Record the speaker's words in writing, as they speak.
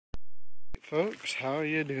folks, how are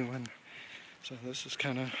you doing? So this is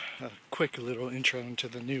kind of a quick little intro into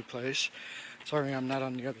the new place. Sorry I'm not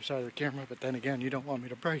on the other side of the camera, but then again, you don't want me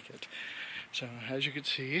to break it. So as you can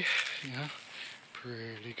see,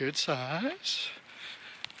 pretty good size.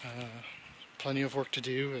 Plenty of work to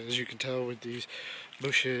do, as you can tell, with these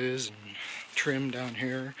bushes and trim down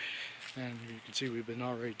here. And you can see we've been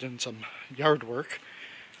already doing some yard work.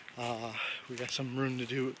 We got some room to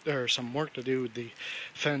do, or some work to do with the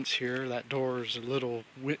fence here. That door is a little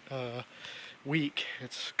weak.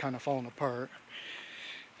 It's kind of falling apart.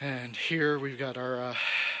 And here we've got our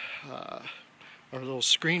little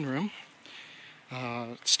screen room.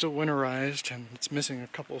 It's still winterized and it's missing a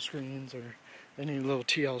couple screens or any little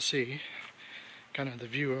TLC. Kind of the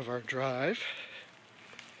view of our drive.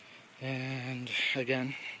 And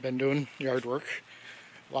again, been doing yard work.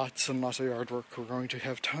 Lots and lots of yard work. We're going to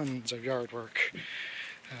have tons of yard work,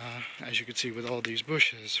 as you can see with all these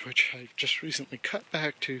bushes, which I just recently cut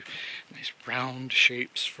back to nice round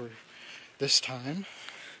shapes for this time.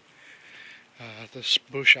 This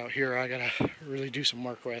bush out here I gotta really do some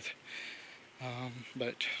work with,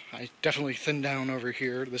 but I definitely thinned down over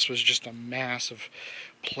here. This was just a mass of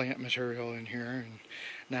plant material in here, and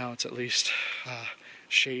now it's at least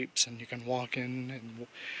shapes, and you can walk in and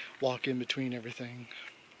walk in between everything.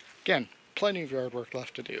 Again, plenty of yard work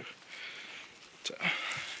left to do. So,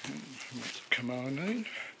 come on in.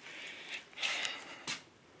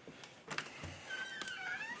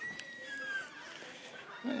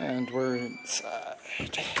 And we're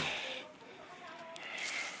inside.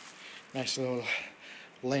 Nice little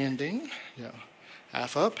landing.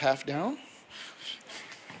 Half up, half down.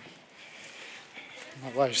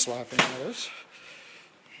 My wife's laughing at us.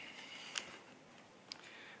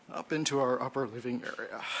 Up into our upper living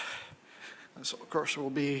area. So of course will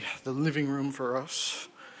be the living room for us.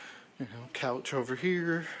 Couch over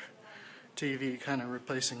here, TV kind of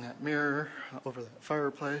replacing that mirror over that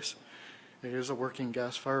fireplace. It is a working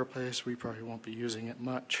gas fireplace. We probably won't be using it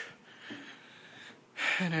much.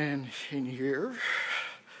 And then in here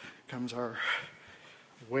comes our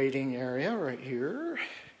waiting area right here.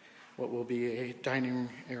 What will be a dining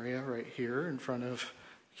area right here in front of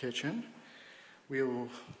the kitchen. We'll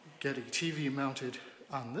get a TV mounted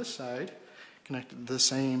on this side, connected to the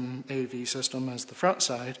same AV system as the front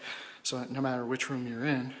side, so that no matter which room you're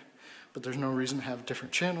in, but there's no reason to have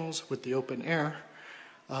different channels. With the open air,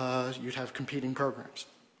 you'd have competing programs.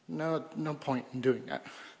 No point in doing that.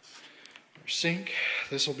 Our sink,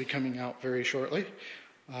 this will be coming out very shortly.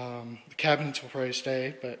 The cabinets will probably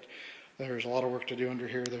stay, but there's a lot of work to do under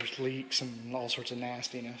here. There's leaks and all sorts of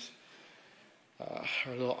nastiness.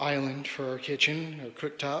 Our little island for our kitchen, our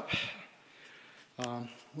cooktop.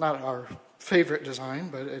 Not our favorite design,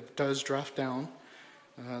 but it does draft down.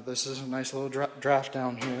 This is a nice little draft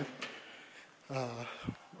down here.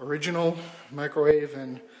 Original microwave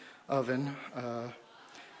and oven.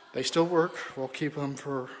 They still work. We'll keep them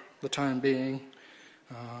for the time being.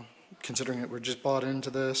 Considering that we're just bought into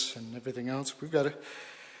this and everything else, we've got to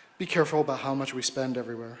be careful about how much we spend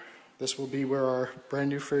everywhere. This will be where our brand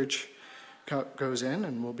new fridge goes in,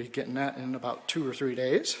 and we'll be getting that in about 2 or 3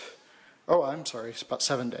 days. Oh, I'm sorry, it's about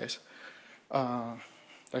 7 days.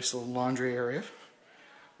 Nice little laundry area.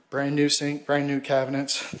 Brand new sink, brand new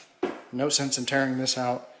cabinets. No sense in tearing this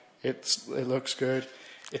out. It looks good.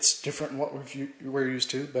 It's different than what we're used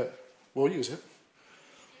to, but we'll use it.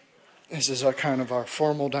 This is our kind of our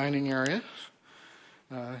formal dining area.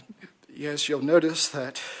 Yes, you'll notice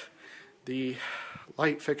that the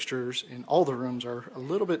light fixtures in all the rooms are a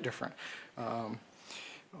little bit different.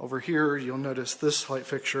 Over here, you'll notice this light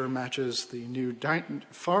fixture matches the new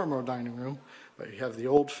farmer dining room, but you have the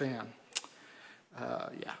old fan.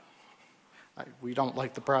 We don't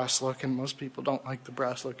like the brass look, and most people don't like the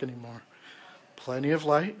brass look anymore. Plenty of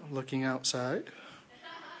light looking outside.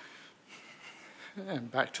 And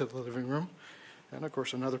back to the living room. And of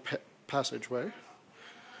course, another passageway.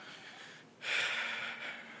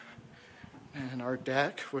 And our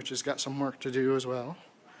deck, which has got some work to do as well.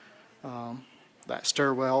 That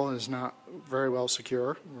stairwell is not very well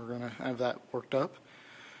secure. We're going to have that worked up.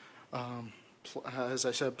 As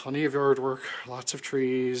I said, plenty of yard work, lots of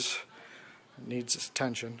trees. It needs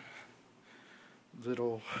attention.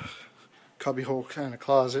 Little cubbyhole kind of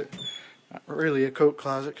closet. Not really a coat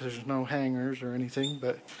closet because there's no hangers or anything,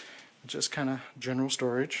 but just kind of general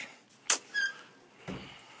storage.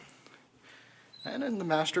 And in the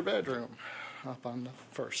master bedroom, up on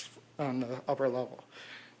the upper level.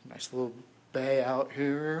 Nice little bay out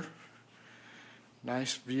here.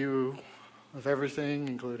 Nice view of everything,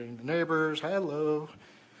 including the neighbors. Hello.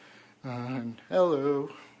 And hello.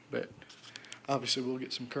 But Obviously we'll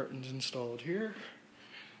get some curtains installed here.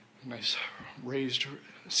 Nice raised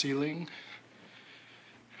ceiling.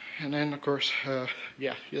 And then of course,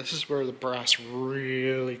 yeah, this is where the brass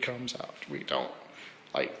really comes out. We don't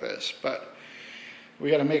like this, but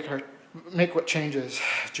we gotta make what changes.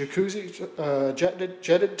 Jacuzzi,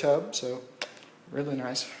 jetted tub, so really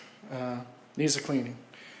nice. Needs a cleaning.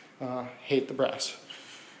 Hate the brass.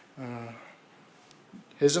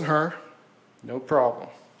 His and her, no problem.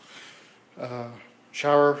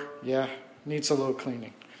 Shower, yeah, needs a little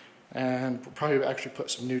cleaning. And we'll probably actually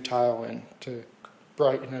put some new tile in to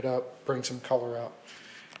brighten it up, bring some color out.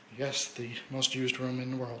 Yes, the most used room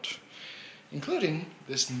in the world. Including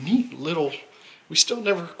this neat little, we still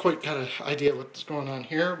never quite got an idea what's going on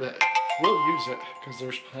here, but we'll use it because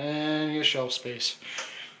there's plenty of shelf space.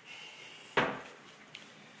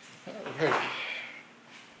 Alright.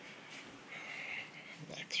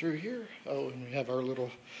 Back through here. Oh, and we have our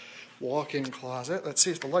little walk-in closet. Let's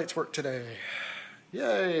see if the lights work today.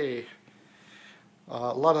 Yay!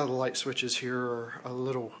 A lot of the light switches here are a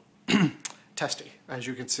little testy, as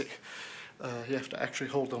you can see. You have to actually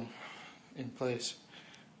hold them in place.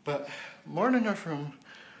 But more than enough room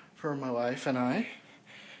for my wife and I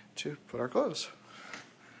to put our clothes.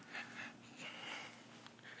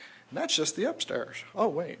 And that's just the upstairs. Oh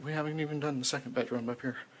wait, we haven't even done the second bedroom up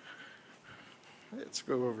here. Let's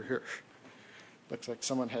go over here. Looks like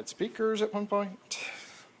someone had speakers at one point.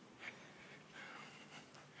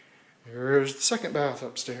 Here's the second bath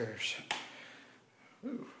upstairs.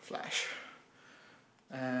 Ooh, flash.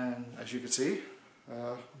 And as you can see,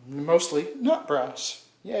 mostly not brass.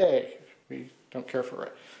 Yay! We don't care for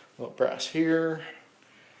it. A little brass here.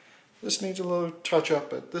 This needs a little touch up,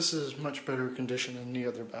 but this is much better condition than the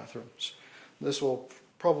other bathrooms. This will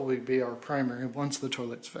probably be our primary once the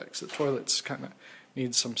toilet's fixed. The toilet's kind of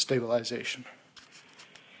needs some stabilization.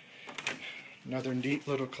 Another neat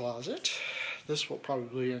little closet. This will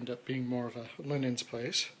probably end up being more of a linens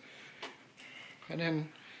place. And then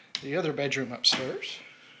the other bedroom upstairs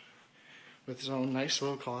with its own nice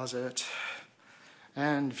little closet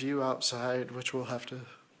and view outside, which we'll have to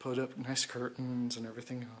put up nice curtains and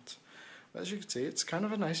everything else. But as you can see, it's kind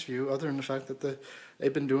of a nice view, other than the fact that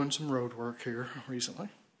they've been doing some road work here recently.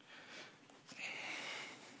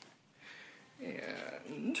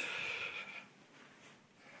 And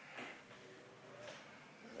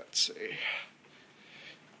let's see.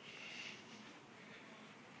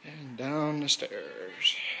 And down the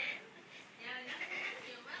stairs.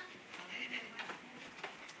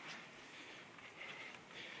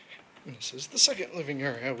 And this is the second living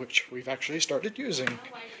area, which we've actually started using.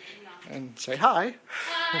 And say hi.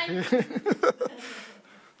 Hi.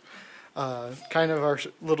 Kind of our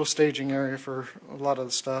little staging area for a lot of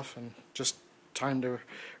the stuff, and just time to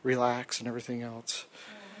relax and everything else.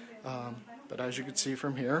 But as you can see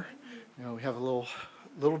from here, you know, we have a little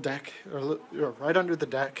deck, or right under the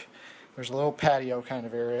deck, there's a little patio kind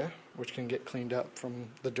of area, which can get cleaned up from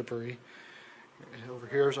the debris. And over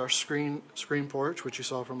here is our screen porch, which you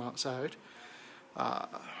saw from outside.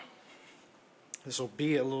 This will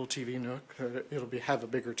be a little TV nook. It'll have a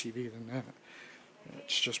bigger TV than that.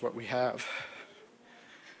 It's just what we have.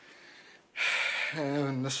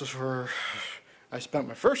 And this is where I spent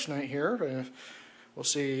my first night here. We'll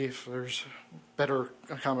see if there's better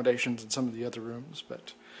accommodations in some of the other rooms,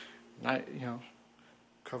 but you know,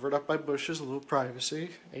 covered up by bushes, a little privacy,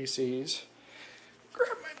 ACs.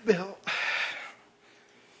 Grab my belt.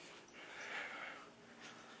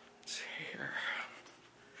 Let's see here.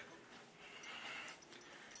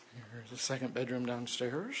 Here's the second bedroom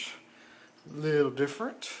downstairs. A little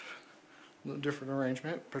different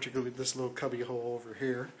arrangement, particularly with this little cubby hole over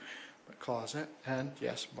here. Closet, and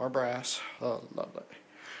yes, more brass. Oh, lovely.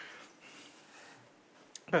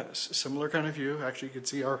 But it's a similar kind of view. Actually, you can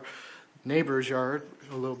see our neighbor's yard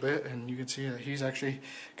a little bit, and you can see that he's actually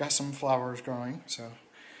got some flowers growing. So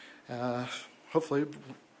hopefully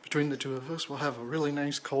between the two of us, we'll have a really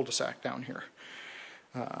nice cul-de-sac down here.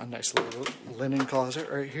 A nice little linen closet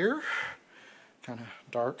right here, kind of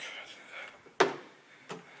dark.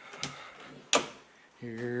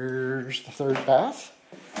 Here's the third bath.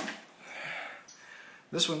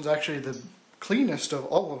 This one's actually the cleanest of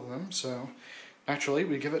all of them, so naturally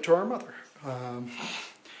we give it to our mother.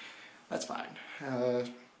 That's fine.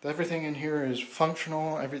 Everything in here is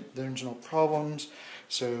functional, there's no problems,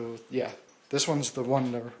 so yeah, this one's the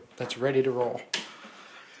one that's ready to roll.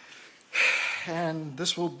 And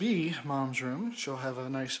this will be Mom's room. She'll have a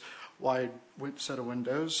nice wide set of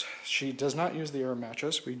windows. She does not use the air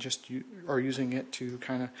mattress, we just are using it to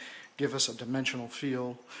kind of give us a dimensional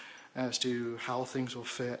feel as to how things will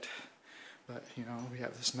fit. But, you know, we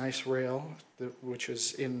have this nice rail, which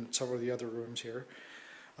is in several of the other rooms here.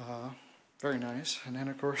 Very nice. And then,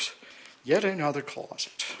 of course, yet another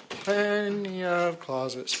closet. Plenty of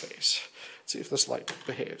closet space. Let's see if this light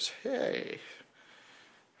behaves. Hey.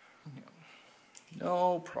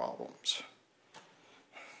 No problems.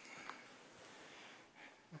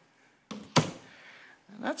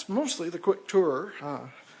 And that's mostly the quick tour. We'll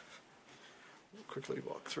quickly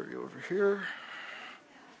walk through you over here.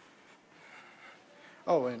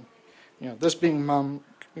 Oh, and you know, this being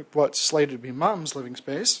what's slated to be Mom's living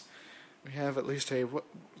space, we have at least a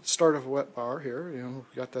start of a wet bar here. You know,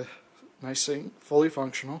 we've got the nice sink, fully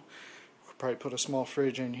functional. We'll probably put a small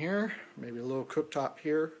fridge in here, maybe a little cooktop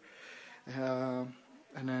here. And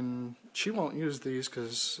then she won't use these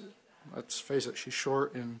because, let's face it, she's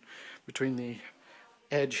short, and between the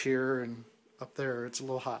edge here and up there, it's a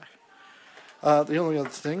little high. The only other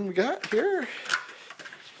thing we got here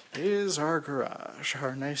is our garage,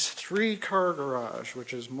 our nice 3-car garage,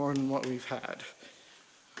 which is more than what we've had.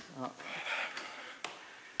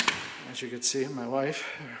 As you can see, my wife,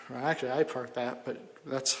 well, actually I parked that, but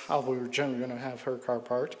that's how we were generally going to have her car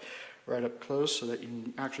parked, right up close so that you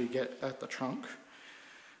can actually get at the trunk.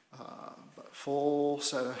 But full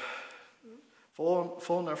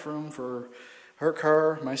enough room for her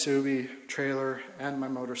car, my Subi, trailer, and my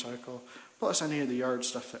motorcycle, plus any of the yard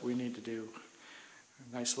stuff that we need to do.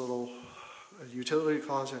 A nice little utility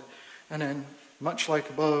closet, and then, much like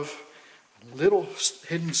above, a little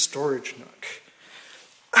hidden storage nook,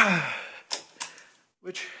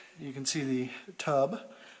 which you can see the tub,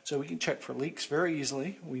 so we can check for leaks very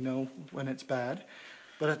easily. We know when it's bad,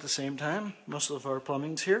 but at the same time, most of our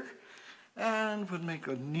plumbing's here, and would make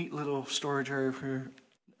a neat little storage area for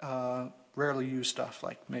rarely used stuff,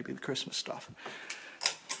 like maybe the Christmas stuff.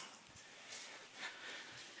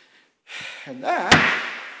 And that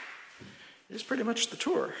is pretty much the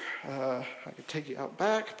tour. I could take you out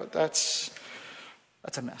back, but that's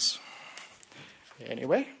a mess.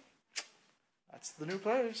 Anyway, that's the new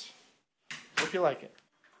place. Hope you like it.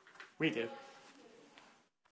 We do.